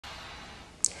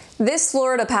This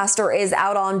Florida pastor is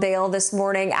out on bail this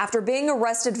morning after being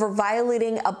arrested for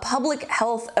violating a public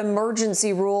health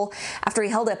emergency rule after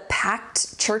he held a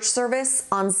packed church service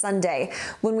on Sunday.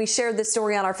 When we shared this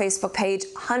story on our Facebook page,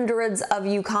 hundreds of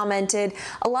you commented.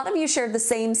 A lot of you shared the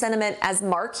same sentiment as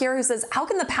Mark here, who says, how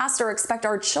can the pastor expect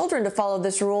our children to follow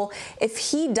this rule if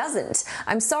he doesn't?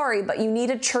 I'm sorry, but you need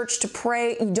a church to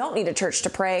pray. You don't need a church to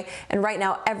pray. And right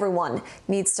now, everyone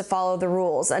needs to follow the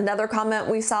rules. Another comment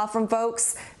we saw from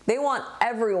folks, they want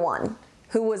everyone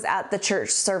who was at the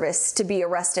church service to be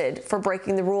arrested for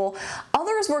breaking the rule.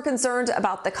 Others were concerned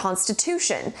about the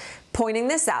Constitution, pointing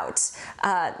this out.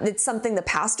 It's something the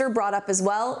pastor brought up as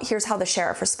well. Here's how the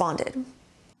sheriff responded.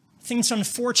 I think it's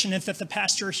unfortunate that the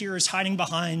pastor here is hiding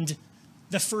behind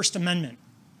the First Amendment.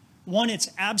 One, it's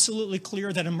absolutely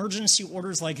clear that emergency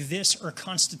orders like this are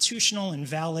constitutional and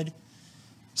valid.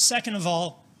 Second of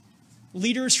all,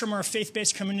 leaders from our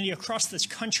faith-based community across this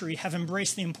country have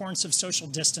embraced the importance of social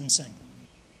distancing.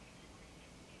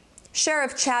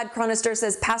 Sheriff Chad Chronister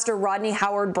says Pastor Rodney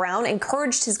Howard Brown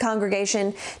encouraged his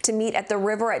congregation to meet at the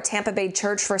river at Tampa Bay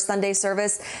Church for Sunday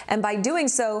service, and by doing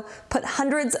so, put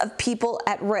hundreds of people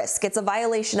at risk. It's a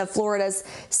violation of Florida's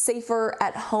Safer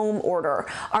at Home order.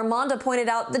 Armanda pointed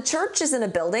out the church isn't a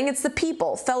building, it's the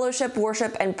people. Fellowship,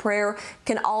 worship, and prayer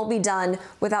can all be done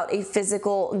without a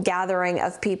physical gathering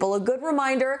of people. A good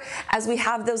reminder, as we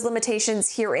have those limitations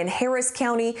here in Harris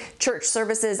County, church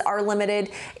services are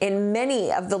limited in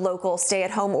many of the local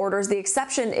stay-at-home orders. The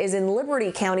exception is in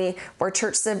Liberty County, where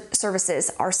church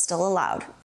services are still allowed.